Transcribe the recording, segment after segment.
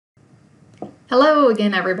Hello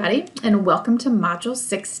again, everybody, and welcome to Module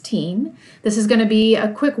 16. This is going to be a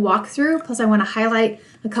quick walkthrough, plus I want to highlight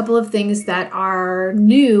a couple of things that are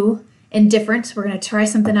new and different. So we're going to try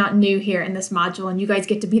something out new here in this module, and you guys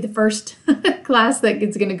get to be the first class that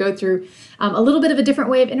is going to go through a little bit of a different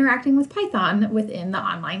way of interacting with Python within the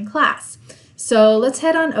online class. So let's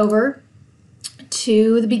head on over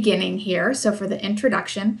to the beginning here. So for the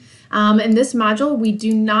introduction, in this module, we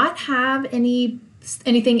do not have anything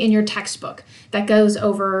in your textbook that goes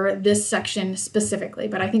over this section specifically,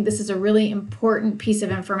 but I think this is a really important piece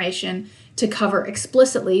of information to cover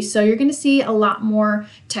explicitly. So you're going to see a lot more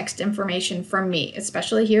text information from me,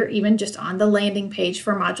 especially here, even just on the landing page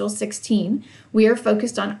for Module 16. We are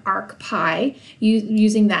focused on ArcPy,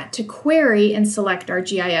 using that to query and select our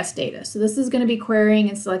GIS data. So this is going to be querying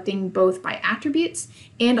and selecting both by attributes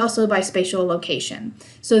and also by spatial location.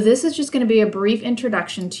 So this is just going to be a brief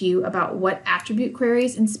introduction to you about what attribute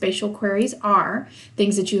queries and spatial queries are,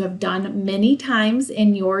 things that you have done many times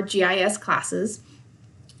in your GIS classes.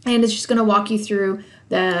 And it's just going to walk you through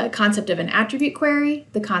the concept of an attribute query,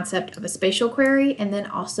 the concept of a spatial query, and then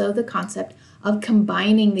also the concept of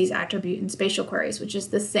combining these attribute and spatial queries, which is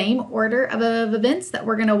the same order of events that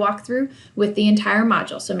we're going to walk through with the entire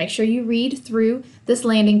module. So make sure you read through this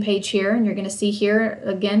landing page here, and you're going to see here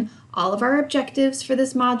again all of our objectives for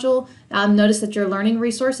this module. Notice that your learning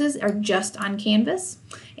resources are just on Canvas,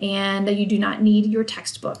 and you do not need your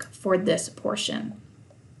textbook for this portion.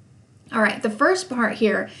 All right, the first part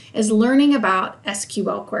here is learning about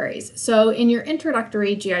SQL queries. So in your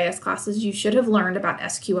introductory GIS classes, you should have learned about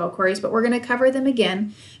SQL queries, but we're going to cover them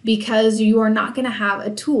again because you are not going to have a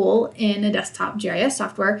tool in a desktop GIS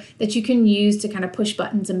software that you can use to kind of push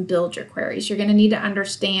buttons and build your queries. You're going to need to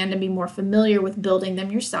understand and be more familiar with building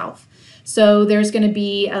them yourself. So there's going to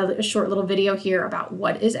be a short little video here about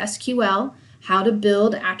what is SQL, how to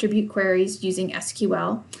build attribute queries using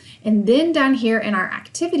SQL. And then down here in our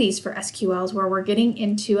activities for SQL is where we're getting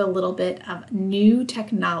into a little bit of new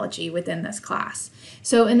technology within this class.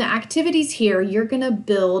 So in the activities here, you're going to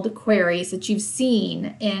build queries that you've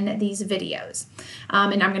seen in these videos.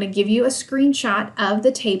 And I'm going to give you a screenshot of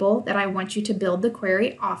the table that I want you to build the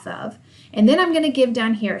query off of. And then I'm going to give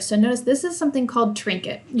down here. So notice this is something called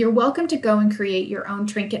Trinket. You're welcome to go and create your own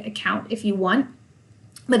Trinket account if you want,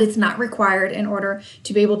 but it's not required in order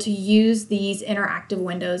to be able to use these interactive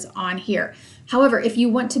windows on here. However, if you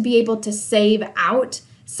want to be able to save out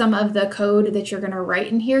some of the code that you're going to write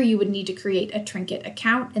in here, you would need to create a Trinket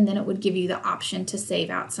account, and then it would give you the option to save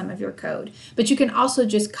out some of your code. But you can also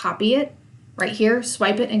just copy it right here,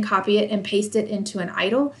 swipe it and copy it and paste it into an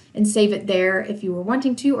idle and save it there if you were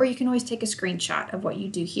wanting to, or you can always take a screenshot of what you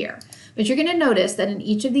do here. But you're going to notice that in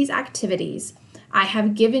each of these activities, I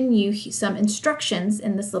have given you some instructions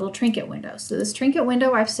in this little Trinket window. So this Trinket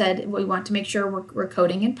window, I've said we want to make sure we're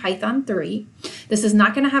coding in Python 3. This is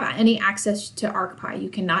not going to have any access to ArcPy. You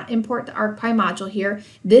cannot import the ArcPy module here.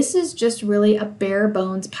 This is just really a bare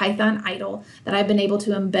bones Python idle that I've been able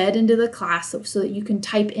to embed into the class so that you can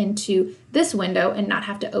type into this window and not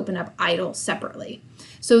have to open up idle separately.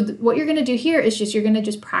 So what you're going to do here is you're going to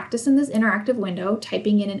just practice in this interactive window,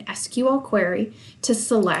 typing in an SQL query to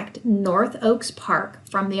select North Oaks Park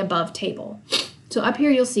from the above table. So up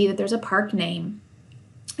here you'll see that there's a park name,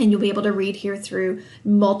 and you'll be able to read here through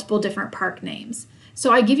multiple different park names.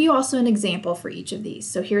 So I give you also an example for each of these.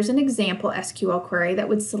 So here's an example SQL query that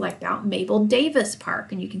would select out Mabel Davis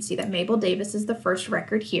Park, and you can see that Mabel Davis is the first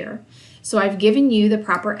record here. So I've given you the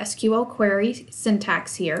proper SQL query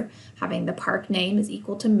syntax here, having the park name is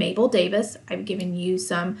equal to Mabel Davis. I've given you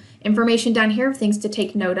some information down here of things to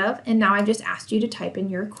take note of, and now I've just asked you to type in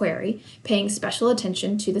your query, paying special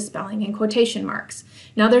attention to the spelling and quotation marks.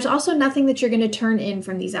 Now there's also nothing that you're going to turn in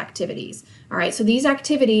from these activities. All right, so these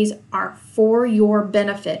activities are for your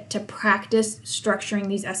benefit to practice structuring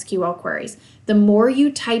these SQL queries. The more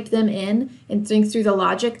you type them in and think through the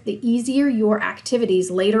logic, the easier your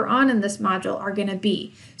activities later on in this module are going to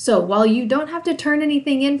be. So while you don't have to turn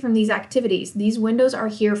anything in from these activities, these windows are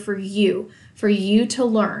here for you to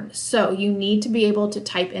learn. So you need to be able to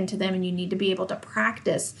type into them, and you need to be able to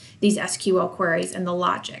practice these SQL queries and the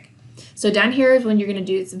logic. So down here is when you're going to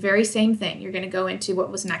do it's the very same thing. You're going to go into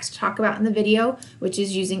what was next to talk about in the video, which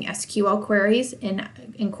is using SQL queries and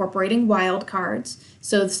incorporating wildcards.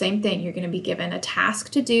 So the same thing, you're going to be given a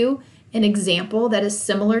task to do, an example that is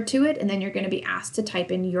similar to it, and then you're going to be asked to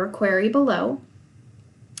type in your query below.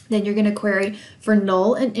 Then you're going to query for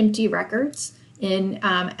null and empty records in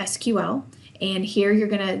SQL. And here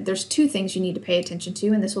there's two things you need to pay attention to,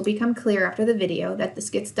 and this will become clear after the video, that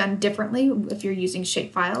this gets done differently if you're using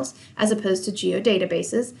shapefiles as opposed to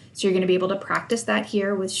geodatabases. So you're going to be able to practice that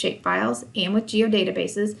here with shapefiles and with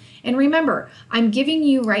geodatabases. And remember, I'm giving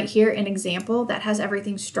you right here an example that has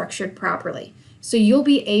everything structured properly. So you'll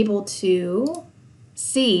be able to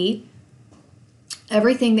see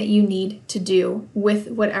everything that you need to do with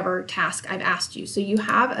whatever task I've asked you. So you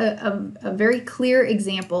have a very clear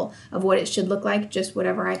example of what it should look like. Just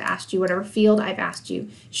whatever I've asked you, whatever field I've asked you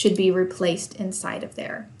should be replaced inside of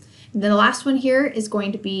there. And then the last one here is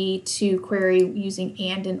going to be to query using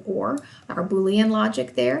and or, our Boolean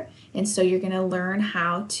logic there. And so you're going to learn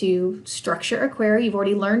how to structure a query. You've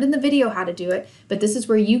already learned in the video how to do it, but this is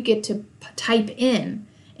where you get to type in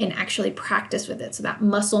and actually practice with it. So that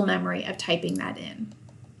muscle memory of typing that in.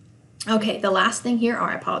 Okay, the last thing here,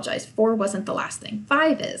 I apologize, 4 wasn't the last thing,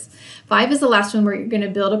 5 is. 5 is the last one where you're going to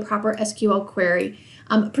build a proper SQL query,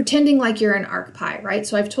 pretending like you're in ArcPy, right?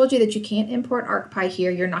 So I've told you that you can't import ArcPy here.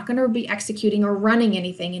 You're not going to be executing or running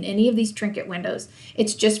anything in any of these trinket windows.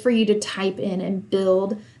 It's just for you to type in and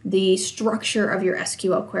build the structure of your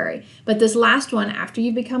SQL query. But this last one, after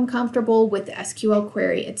you become comfortable with the SQL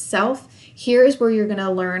query itself, here is where you're going to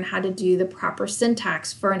learn how to do the proper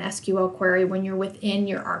syntax for an SQL query when you're within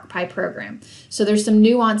your ArcPy program. So there's some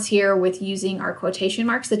nuance here with using our quotation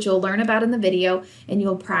marks that you'll learn about in the video, and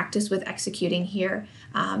you'll practice with executing here.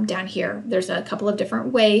 Down here, there's a couple of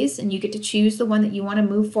different ways, and you get to choose the one that you want to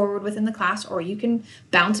move forward with in the class, or you can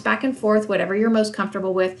bounce back and forth, whatever you're most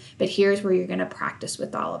comfortable with, but here's where you're going to practice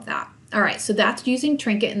with all of that. All right, so that's using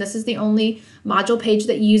Trinket, and this is the only module page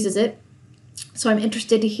that uses it. So I'm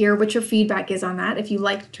interested to hear what your feedback is on that. If you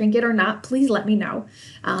like Trinket or not, please let me know,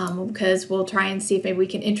 because we'll try and see if maybe we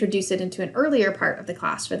can introduce it into an earlier part of the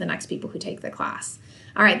class for the next people who take the class.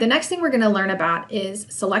 All right, the next thing we're going to learn about is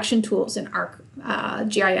selection tools in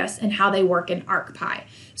ArcGIS and how they work in ArcPy.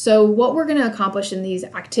 So what we're going to accomplish in these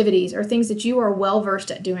activities are things that you are well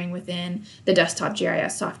versed at doing within the desktop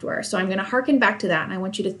GIS software. So I'm going to harken back to that, and I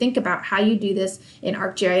want you to think about how you do this in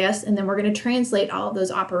ArcGIS, and then we're going to translate all of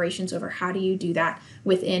those operations over how do you do that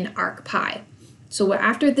within ArcPy. So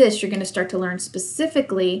after this, you're going to start to learn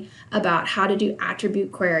specifically about how to do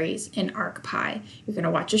attribute queries in ArcPy. You're going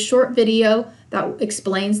to watch a short video that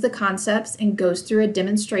explains the concepts and goes through a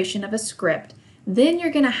demonstration of a script. Then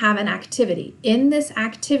you're going to have an activity. In this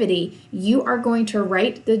activity, you are going to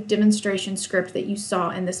write the demonstration script that you saw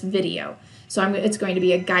in this video. So it's going to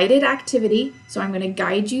be a guided activity. So I'm going to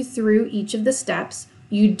guide you through each of the steps.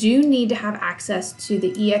 You do need to have access to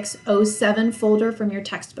the EX07 folder from your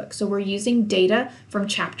textbook. So we're using data from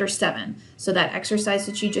Chapter 7. So that exercise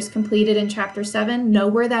that you just completed in Chapter 7, know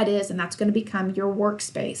where that is, and that's going to become your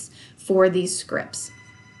workspace for these scripts.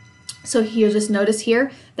 So here, just notice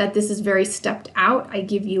here that this is very stepped out. I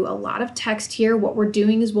give you a lot of text here. What we're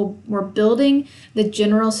doing is we're building the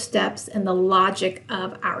general steps and the logic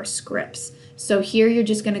of our scripts. So here you're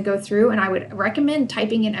just going to go through, and I would recommend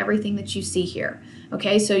typing in everything that you see here.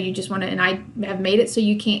 Okay, so you just want to, and I have made it so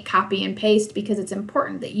you can't copy and paste because it's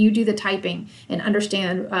important that you do the typing and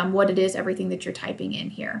understand what it is, everything that you're typing in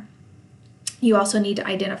here. You also need to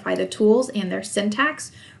identify the tools and their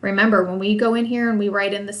syntax. Remember, when we go in here and we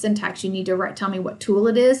write in the syntax, you need to tell me what tool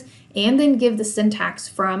it is and then give the syntax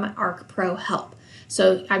from ArcPro Help.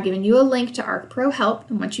 So I've given you a link to ArcPro Help,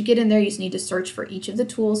 and once you get in there, you just need to search for each of the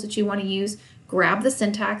tools that you want to use, grab the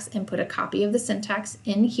syntax, and put a copy of the syntax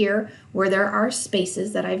in here where there are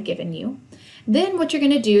spaces that I've given you. Then what you're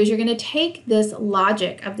going to do is you're going to take this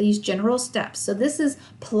logic of these general steps. So this is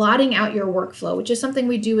plotting out your workflow, which is something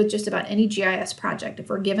we do with just about any GIS project. If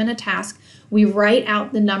we're given a task, we write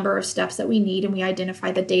out the number of steps that we need and we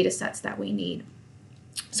identify the data sets that we need.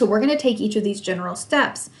 So we're going to take each of these general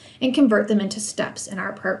steps and convert them into steps in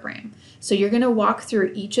our program. So you're going to walk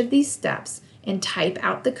through each of these steps and type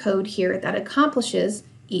out the code here that accomplishes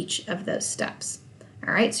each of those steps.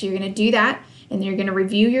 All right, so you're going to do that, and you're going to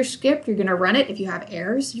review your script. You're going to run it. If you have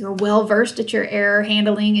errors, you're well versed at your error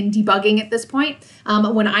handling and debugging at this point.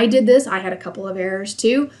 When I did this, I had a couple of errors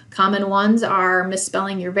too. Common ones are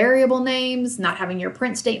misspelling your variable names, not having your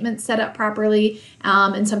print statements set up properly,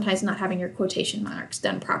 and sometimes not having your quotation marks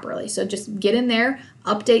done properly. So just get in there,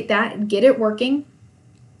 update that, and get it working.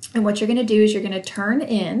 And what you're going to do is you're going to turn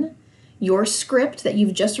in your script that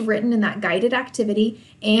you've just written in that guided activity,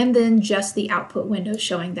 and then just the output window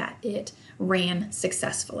showing that it ran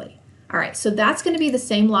successfully. All right, so that's going to be the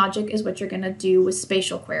same logic as what you're going to do with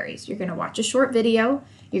spatial queries. You're going to watch a short video.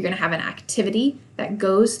 You're going to have an activity that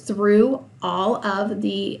goes through all of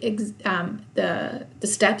the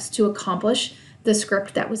steps to accomplish the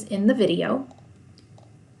script that was in the video.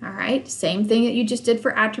 All right, same thing that you just did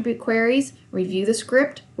for attribute queries. Review the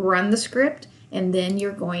script, run the script, and then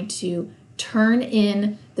you're going to turn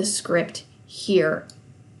in the script here,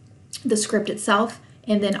 the script itself,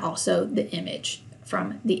 and then also the image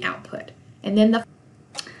from the output. And then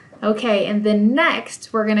okay, and then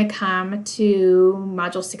next we're going to come to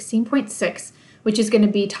module 16.6, which is going to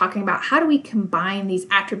be talking about how do we combine these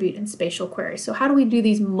attribute and spatial queries. So how do we do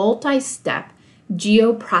these multi-step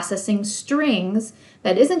geoprocessing strings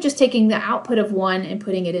that isn't just taking the output of one and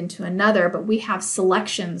putting it into another, but we have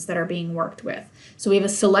selections that are being worked with. So we have a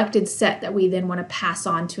selected set that we then want to pass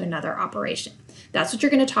on to another operation. That's what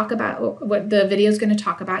you're going to talk about, what the video is going to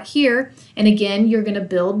talk about here. And again, you're going to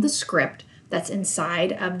build the script that's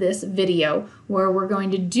inside of this video where we're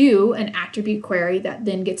going to do an attribute query that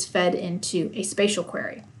then gets fed into a spatial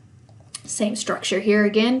query. Same structure here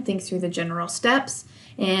again, think through the general steps,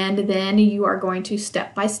 and then you are going to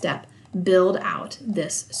step by step build out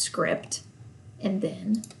this script and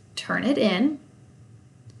then turn it in.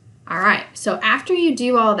 All right, so after you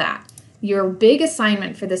do all that, your big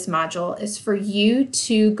assignment for this module is for you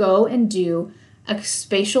to go and do a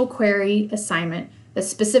spatial query assignment that's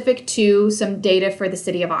specific to some data for the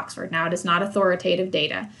city of Oxford. Now, it is not authoritative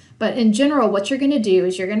data, but in general, what you're going to do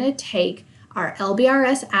is you're going to take our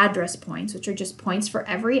LBRS address points, which are just points for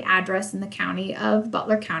every address in the county of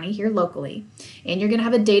Butler County here locally, and you're going to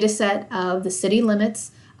have a data set of the city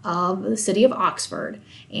limits of the city of Oxford,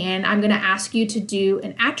 and I'm going to ask you to do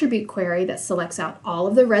an attribute query that selects out all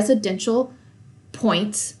of the residential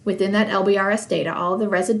points within that LBRS data, all of the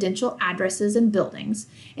residential addresses and buildings.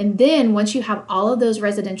 And then once you have all of those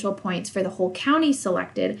residential points for the whole county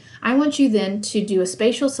selected, I want you then to do a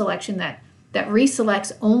spatial selection that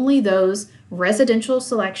reselects only those residential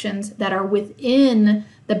selections that are within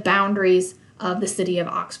the boundaries of the city of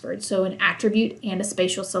Oxford. So an attribute and a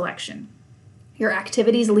spatial selection. Your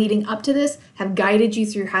activities leading up to this have guided you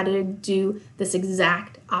through how to do this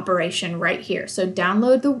exact operation right here. So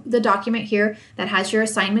download the document here that has your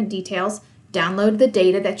assignment details. Download the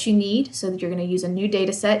data that you need so that you're going to use a new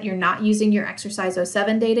data set. You're not using your exercise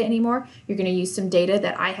 07 data anymore. You're going to use some data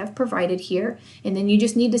that I have provided here. And then you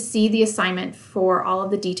just need to see the assignment for all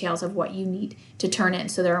of the details of what you need to turn in.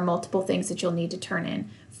 So there are multiple things that you'll need to turn in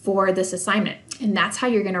for this assignment. And that's how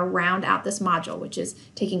you're going to round out this module, which is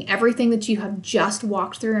taking everything that you have just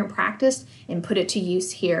walked through and practiced and put it to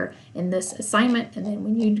use here in this assignment. And then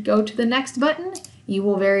when you go to the next button, you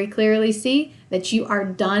will very clearly see that you are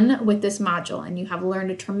done with this module and you have learned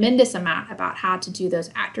a tremendous amount about how to do those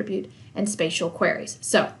attribute and spatial queries.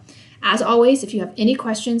 So, as always, if you have any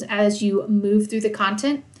questions as you move through the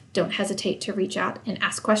content, don't hesitate to reach out and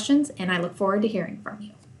ask questions, and I look forward to hearing from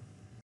you.